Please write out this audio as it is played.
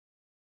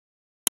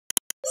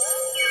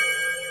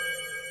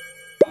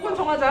한번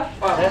정하자.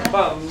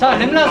 자,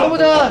 렘라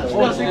서보자.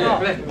 준비하시니까.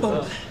 그래.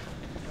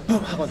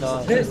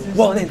 하거나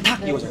원앤 탁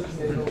이거잖아.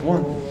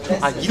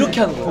 아 이렇게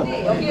하는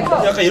거야.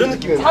 여기에서 약간 이런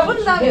느낌이야.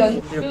 잡은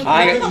다음에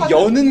아 그러니까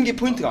여는 게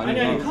포인트가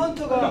아니야.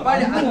 카운터가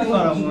빨리 안 되는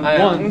거라고. 아니,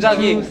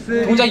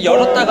 동작이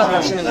열었다가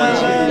닫히는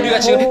거지. 우리가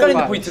지금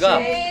헷갈리는 포인트가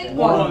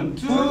원,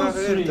 투,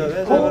 쓰리,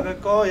 포.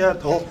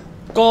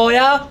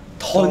 거야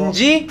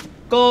던지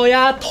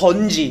거야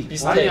던지.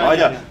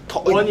 아니야.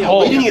 더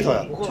 1인이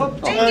더야.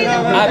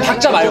 아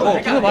박자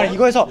말고 그거 말해.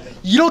 이거에서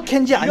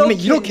이렇게인지 아니면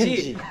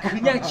이렇게인지.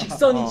 그냥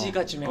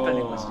직선인지가 지금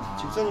헷갈린 거지.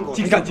 직선인 거.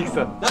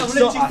 직선. 나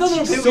원래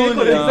직선으로 배우긴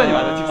했거든. 직선이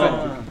맞아. 직선이.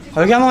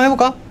 여기 한번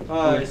해볼까?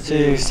 5,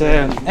 6,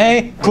 7,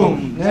 8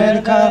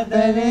 꿈을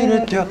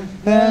카페리를 튀어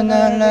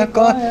날날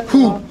거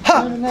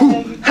후하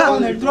후하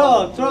오늘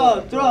들어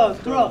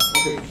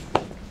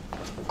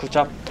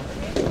굿잡.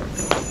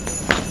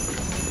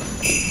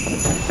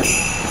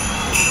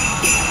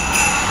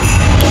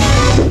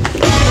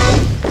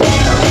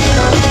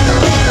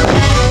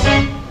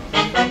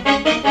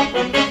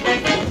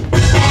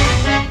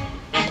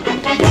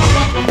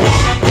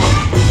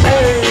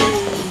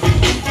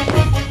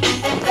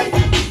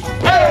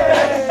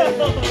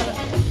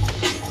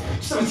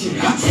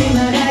 잊지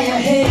말아야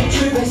해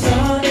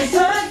출발선을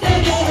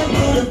선택하는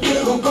무릎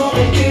꿇고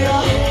고개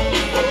들어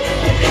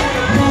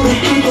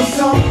무릎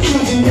꿇고서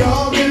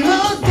추진력을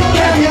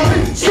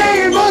얻고라면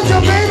제일 먼저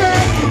baby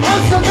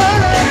어서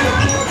가라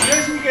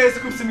안녕하십니까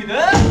에스쿱스입니다.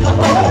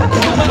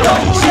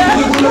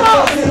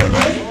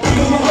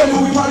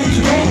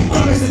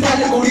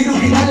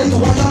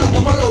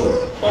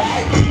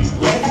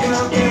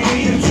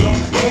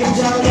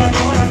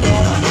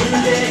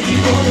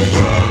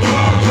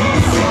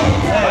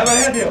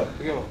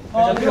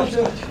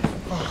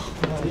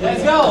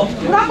 Let's go.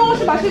 물 한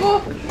모금씩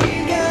마시고.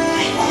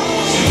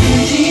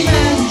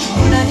 하지만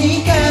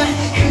충분하니까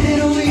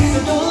그대로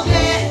있어도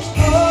돼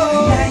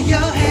날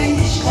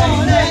여행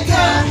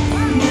시원할까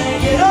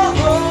내게로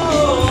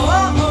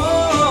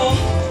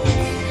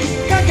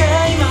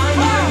가까이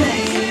만나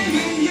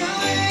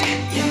여행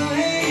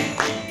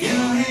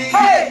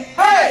헤이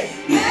헤이.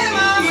 내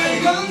맘을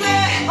건네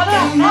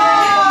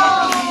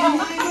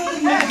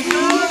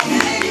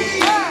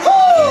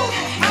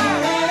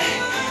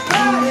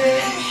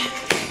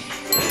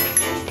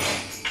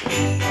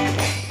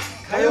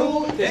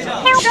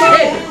가요대전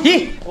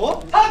 2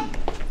 3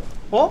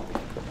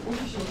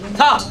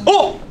 4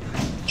 5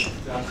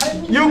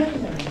 6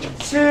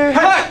 7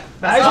 8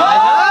 나이스.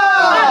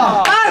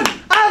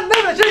 안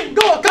내면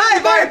진거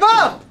가위바위보.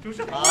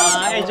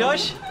 아이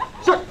조시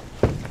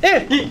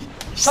 1 2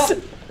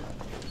 3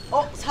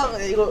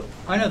 이거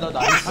아니야 나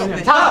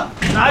나이스 3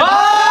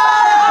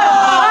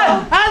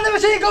 안 내면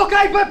진거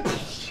가위바위보.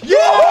 예!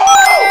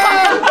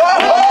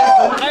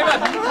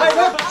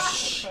 가위바위보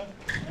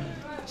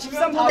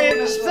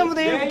 13분의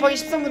 1 곱하기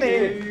 13분의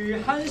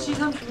 1 1시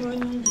 30분.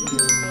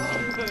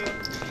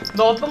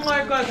 너 어떤 거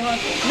할 거야?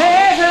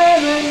 내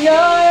삶은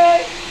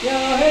여행.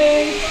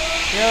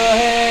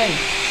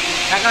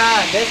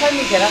 약간 내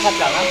삶이 계란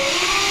같지 않아?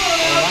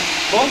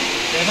 뭐?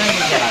 내 삶이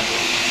계란.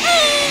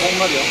 뭔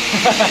말이야?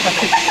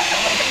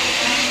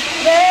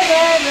 내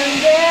삶은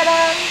계란.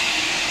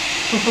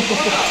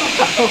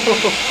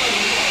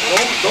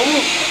 너무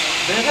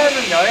내 삶은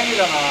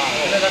여행이잖아.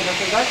 근데 난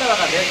자꾸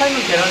살다가 내 삶은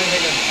계란이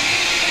생겼네.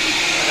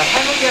 약간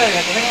삶은 계란이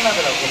자꾸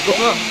생각나더라고.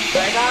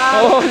 내가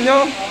안녕.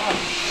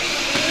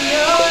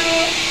 여행.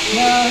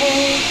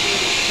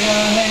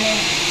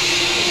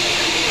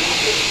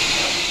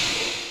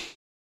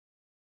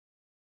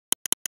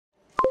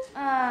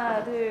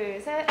 하나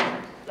둘 셋.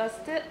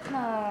 라스트.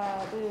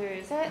 하나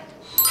둘 셋.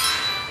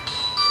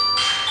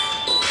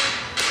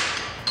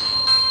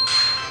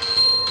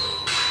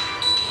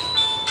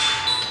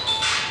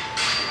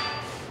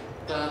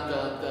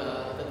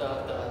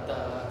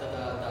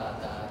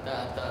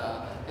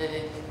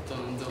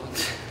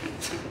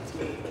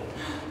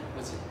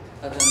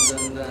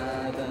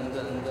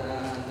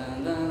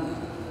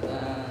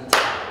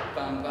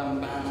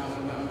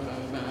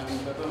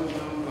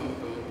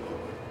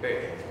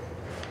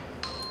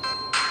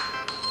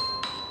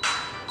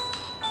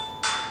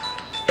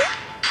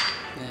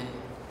 네,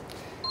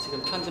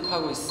 지금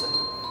편집하고 있어요.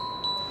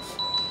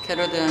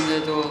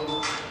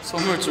 캐러대한데도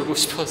선물 주고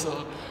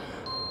싶어서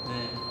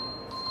네,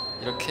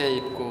 이렇게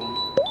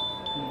입고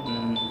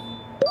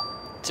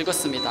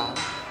찍었습니다.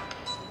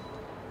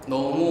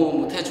 너무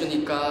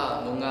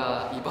못해주니까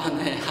뭔가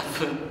이번에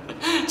한번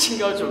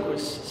챙겨주고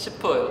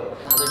싶어요.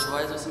 다들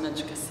좋아해줬으면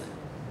좋겠어요.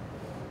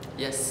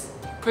 예스.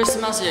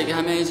 크리스마스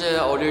얘기하면 이제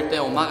어릴 때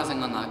엄마가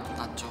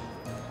생각났죠.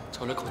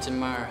 저를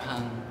거짓말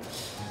한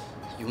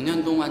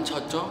 6년 동안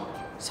쳤죠.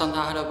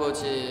 산타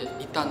할아버지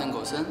있다는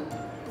것은.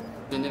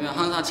 왜냐면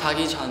항상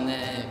자기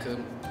전에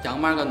그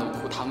양말과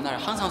놓고 다음날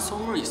항상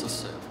선물이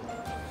있었어요.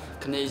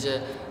 근데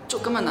이제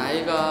조금만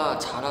나이가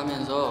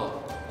자라면서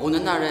어느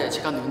날에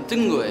제가 눈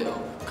뜬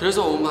거예요.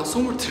 그래서 엄마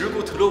선물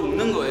들고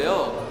들어오는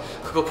거예요.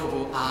 그거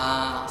보고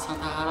아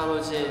산타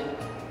할아버지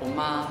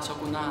엄마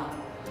저구나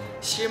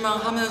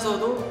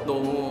실망하면서도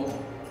너무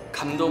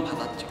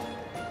감동받았죠.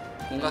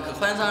 뭔가 그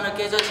환상을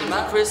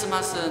깨졌지만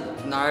크리스마스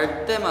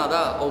날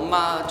때마다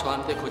엄마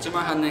저한테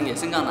거짓말하는 게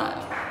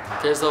생각나요.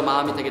 그래서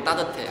마음이 되게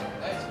따뜻해요.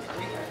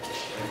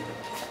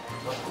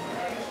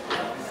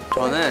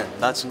 저는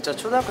나 진짜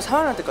초등학교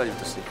 3학년 때까지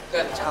믿었어요.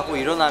 자고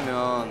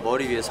일어나면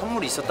머리 위에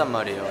선물이 있었단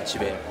말이에요,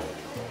 집에.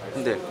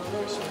 근데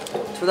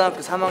초등학교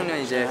 3학년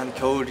이제 한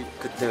겨울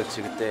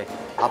그때였지. 그때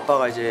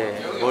아빠가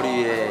이제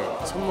머리 위에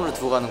선물을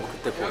두고 가는 거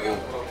그때 보고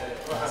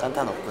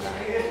산타는 없구나.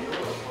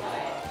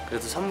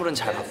 그래도 선물은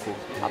잘 받고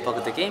아빠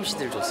그때 게임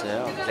CD를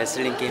줬어요.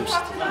 레슬링 게임 CD.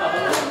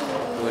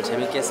 그걸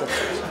재밌게 했었죠.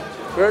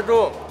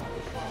 그래도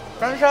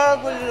산타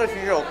할아버지가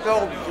진짜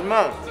없다고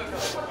믿지만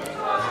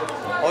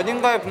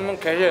어딘가에 분명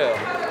계셔요.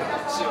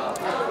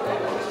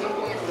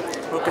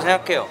 그렇게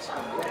생각해요.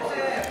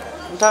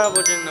 산타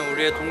할아버지는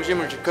우리의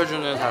동심을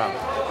지켜주는 사람.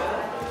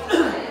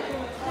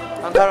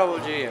 산타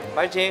할아버지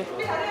파이팅!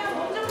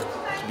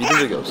 믿은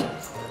적이 없어.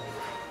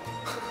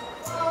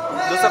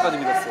 몇 살까지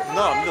믿었어? 난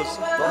안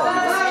믿었어. 넌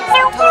안 믿었어.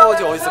 산타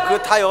할아버지 어딨어? 그거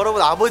다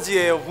여러분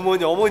아버지예요.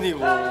 부모님,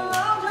 어머니고.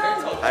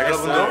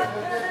 알겠어요?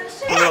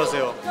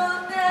 안녕하세요.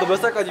 너 몇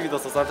살까지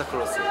믿었어,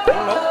 산타클로스? 산타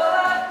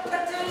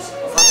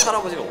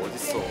할아버지가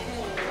어딨어?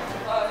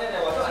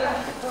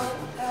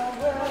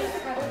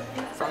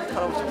 산타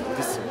할아버지가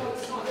어딨어?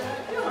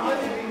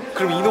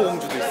 그럼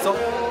인어공주도 있어?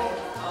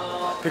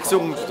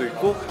 백설공주도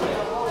있고?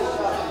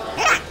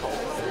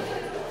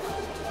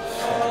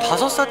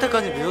 5살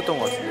때까지 믿었던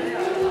것 같은데.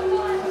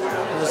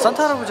 근데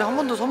산타 할아버지 한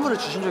번도 선물을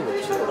주신 적이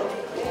없어요.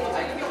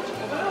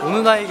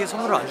 오는 아이에게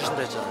선물을 안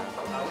주신다 했잖아.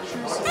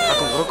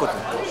 가끔 물었거든.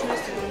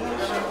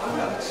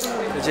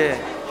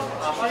 이제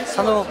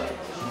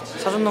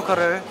사전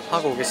녹화를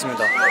하고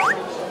오겠습니다.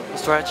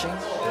 스트레칭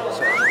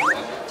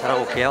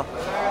잘하고 올게요.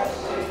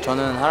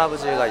 저는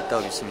할아버지가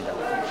있다고 믿습니다.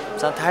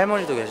 산타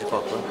할머니도 계실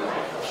것 같고요.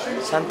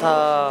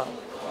 산타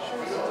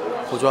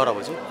보조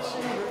할아버지,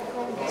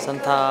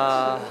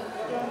 산타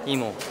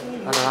이모,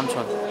 산타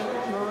삼촌,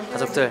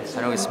 가족들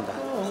다녀오겠습니다.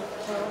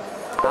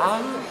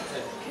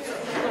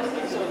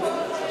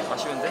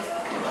 아쉬운데?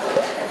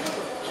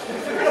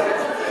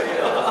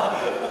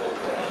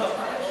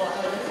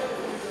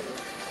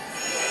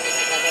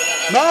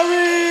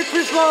 메리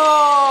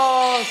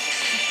크리스마스!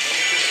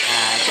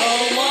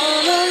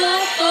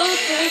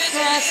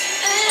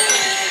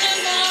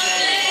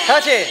 다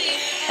같이!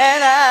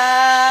 And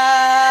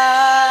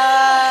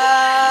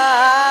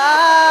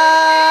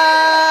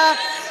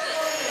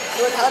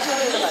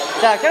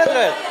자,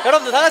 캐럿들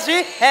여러분들 다 같이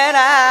And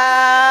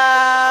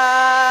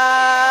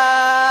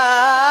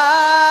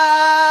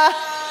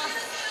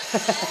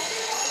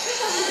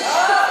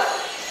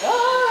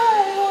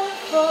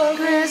for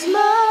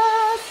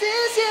Christmas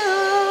is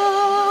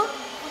you.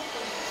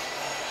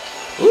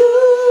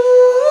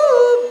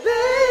 Ooh,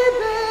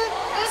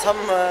 baby.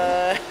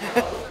 선물.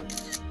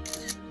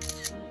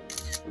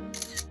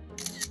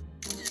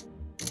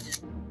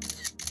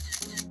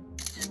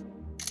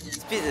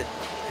 스피드.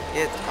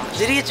 이게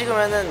느리게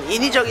찍으면은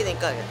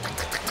인위적이니까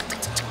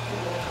탁탁탁탁탁탁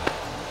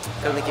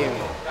그런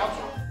느낌입니다.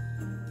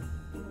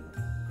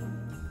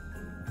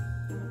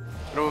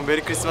 여러분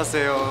메리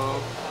크리스마스예요.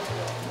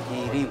 이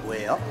이름이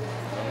뭐예요?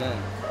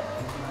 저는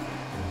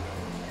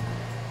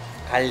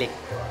갈릭.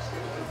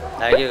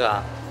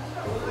 날개가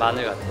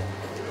마늘 같아.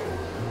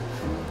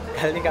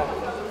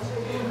 갈릭아.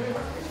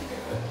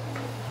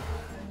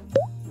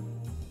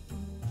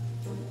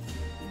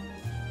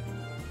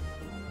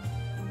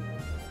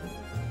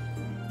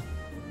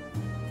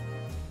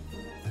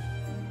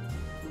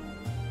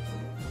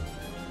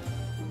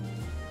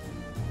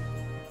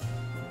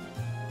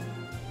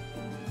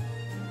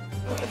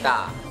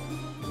 됐다.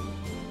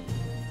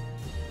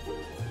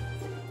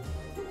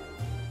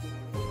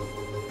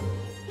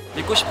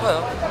 믿고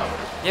싶어요.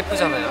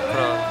 예쁘잖아요.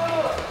 그런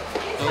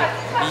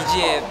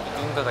미지의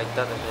누군가가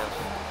있다는 그냥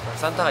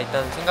산타가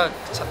있다는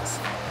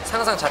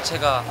상상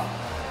자체가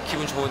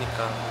기분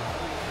좋으니까.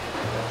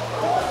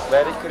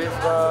 메리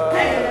크리스마스.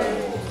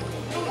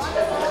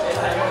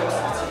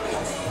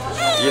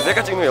 이게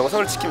셀카 찍으면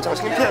영상을 찍히면 참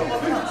창피한데.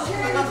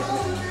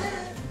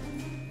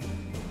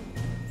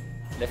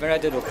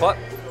 레페라이드 녹화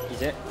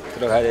이제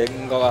들어가야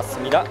되는 것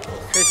같습니다.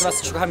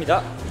 크리스마스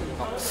축하합니다.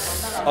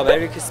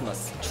 메리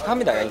크리스마스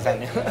축하합니다.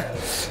 영상님.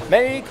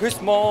 메리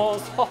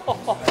크리스마스.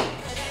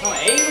 형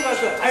A로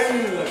갈 거야.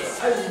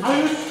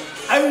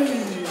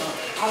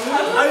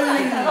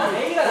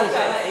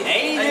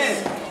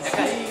 A는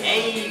약간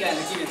A가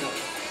느낌에서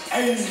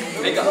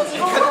그러니까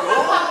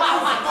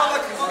오빠가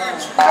그거를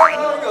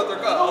축하하는 게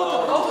어떨까?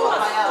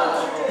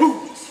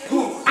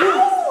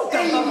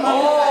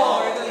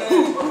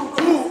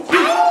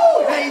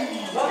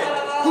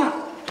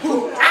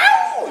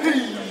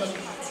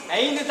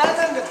 A는 다른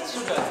사람 같이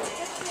쳐줘야 돼.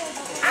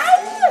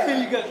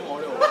 A가 좀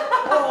어려워.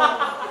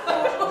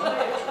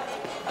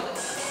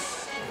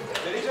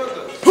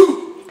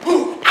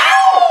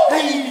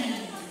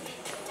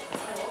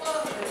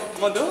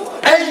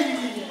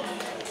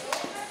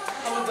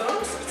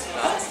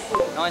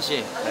 형원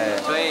씨,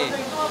 저희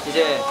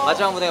이제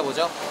마지막 무대가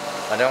뭐죠?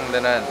 마지막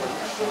무대는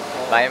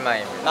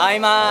마이마이입니다.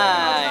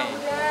 마이마이.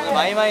 오늘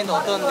마이마이는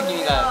어떤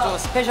느낌인가요? 좀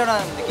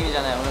스페셜한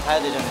느낌이잖아요. 오늘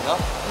가요대전에서.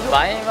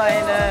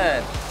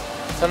 마이마이는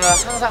저는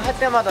항상 할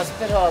때마다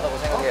스페셜하다고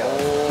생각해요.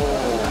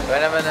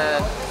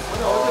 왜냐면은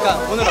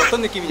그러니까 오늘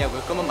어떤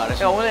느낌이냐고요? 그러면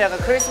말하시면. 오늘 약간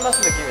크리스마스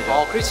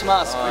느낌이죠.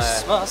 크리스마스.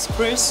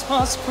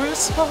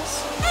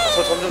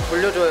 저 점점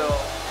돌려줘요.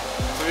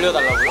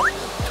 돌려달라고요?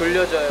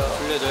 돌려줘요.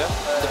 돌려줘요?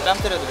 뺨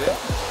때려드려요?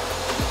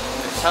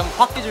 잠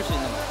확 깨줄 수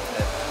있는 거.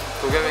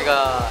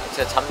 도겸이가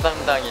제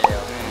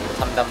잠담당이에요.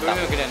 잠담당.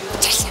 그러면 그냥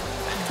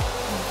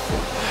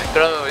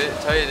그러면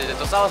저희 이제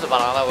또 싸워서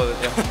말 안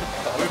하거든요.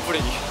 물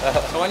뿌리기.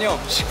 정환이 형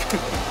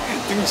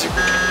등지고.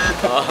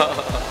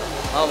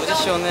 우재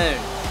씨 오늘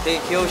되게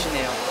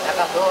귀여우시네요.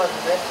 약간 그거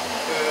같은데?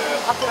 그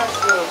하트라스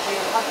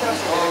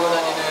데리고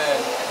다니는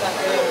약간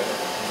그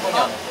소년.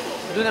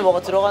 눈에 뭐가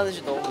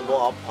들어가는지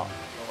너무 아파.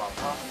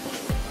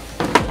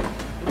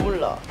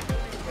 몰라.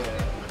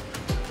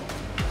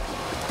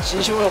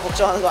 진심으로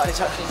걱정하는 거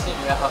아니잖아.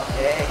 진심이야.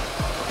 에이.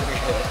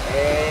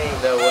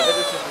 내가 뭐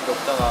해줄 수 있는 게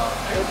없잖아.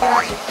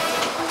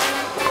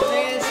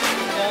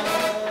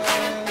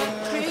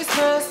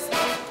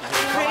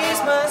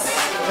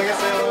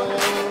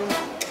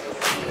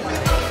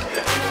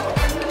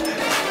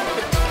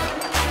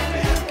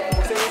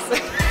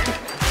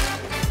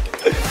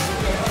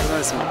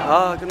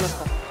 아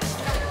끝났다.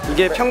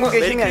 이게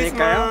편국의 힘이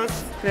아닐까요?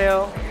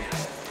 그래요.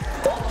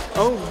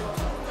 어우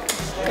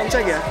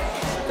깜짝이야.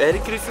 메리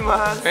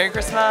크리스마스. 메리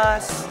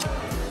크리스마스.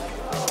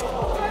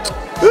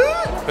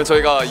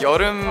 저희가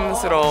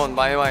여름스러운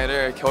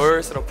마이마이를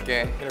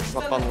겨울스럽게 이렇게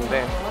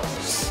바꿨는데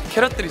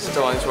캐럿들이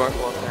진짜 많이 좋아할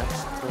것 같아요.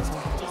 그래서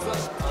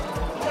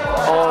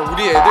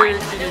우리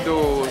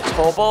애들끼리도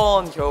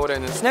저번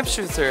겨울에는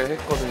스냅슛을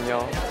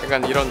했거든요.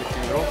 약간 이런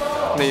느낌으로.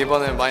 근데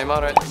이번에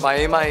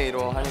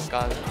마이마이로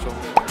하니까 좀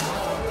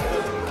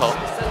더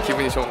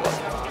기분이 좋은 것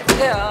같아요.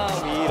 태양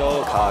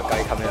위로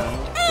가까이 가면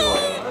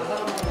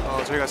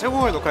그거예요. 저희가 세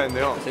곡을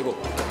녹화했는데요.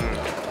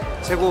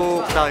 세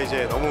곡 다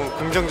이제 너무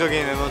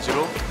긍정적인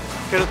에너지로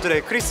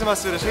캐럿들의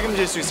크리스마스를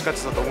책임질 수 있을 것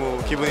같아서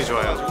너무 기분이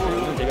좋아요.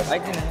 요즘 되게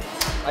빨개네.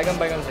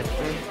 빨간색.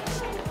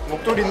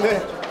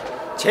 목도리인데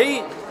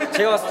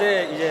제가 봤을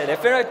때 이제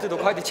레페라이트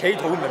녹화할 때 제일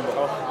더운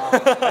멤버.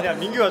 아니야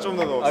민규가 좀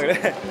더 더웠어.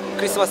 그래?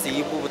 크리스마스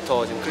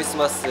이브부터 지금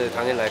크리스마스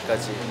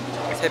당일날까지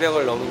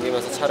새벽을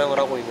넘기면서 촬영을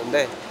하고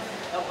있는데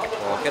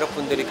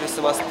캐럿분들이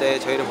크리스마스 때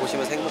저희를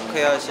보시면서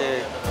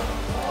행복해하실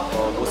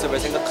모습을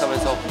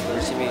생각하면서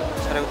열심히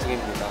촬영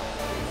중입니다.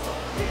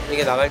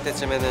 이게 나갈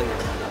때쯤에는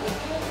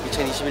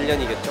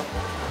 2021년이겠죠?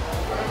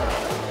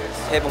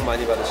 새해 복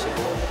많이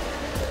받으시고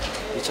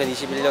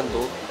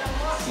 2021년도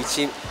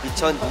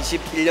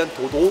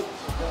 2021년도도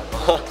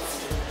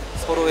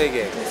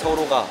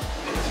서로가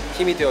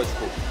힘이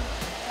되어주고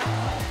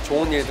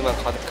좋은 일들만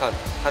가득한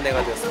한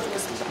해가 되었으면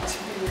좋겠습니다.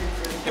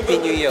 해피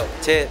뉴 이어.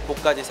 새해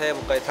복까지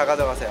다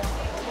가져가세요.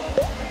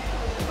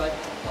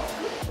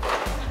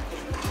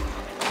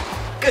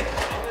 끝.